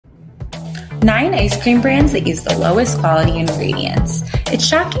9 ice cream brands that use the lowest quality ingredients. It's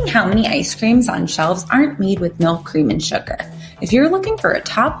shocking how many ice creams on shelves aren't made with milk, cream, and sugar. If you're looking for a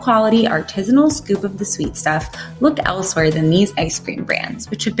top quality artisanal scoop of the sweet stuff, look elsewhere than these ice cream brands,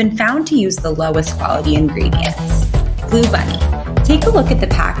 which have been found to use the lowest quality ingredients. Blue Bunny. Take a look at the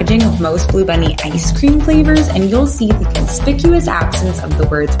packaging of most Blue Bunny ice cream flavors and you'll see the conspicuous absence of the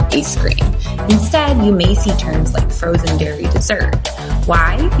words ice cream. Instead, you may see terms like frozen dairy dessert.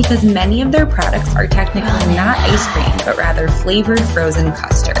 Why? Because many of their products are technically not ice cream, but rather flavored frozen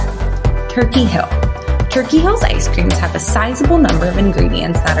custard. Turkey Hill. Turkey Hill's ice creams have a sizable number of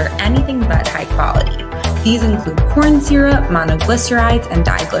ingredients that are anything but high quality. These include corn syrup, monoglycerides and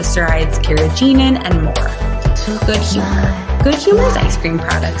diglycerides, carrageenan, and more. Good Humor. Good Humor's ice cream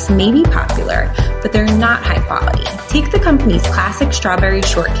products may be popular, but they're not high quality. Take the company's classic strawberry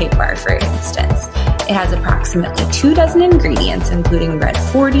shortcake bar, for instance. It has approximately 24 ingredients, including Red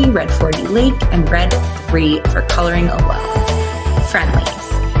 40, Red 40 Lake, and Red 3 for coloring alone. Friendlies.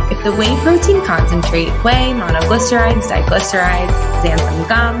 If the whey protein concentrate, whey, monoglycerides, diglycerides, xanthan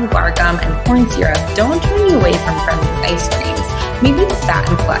gum, guar gum, and corn syrup don't turn you away from Friendly's ice creams, maybe the fat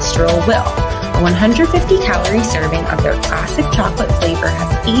and cholesterol will. A 150-calorie serving of their classic chocolate flavor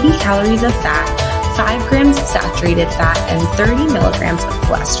has 80 calories of fat, 5 grams of saturated fat, and 30 milligrams of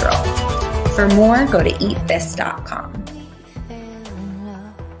cholesterol. For more, go to eatthis.com.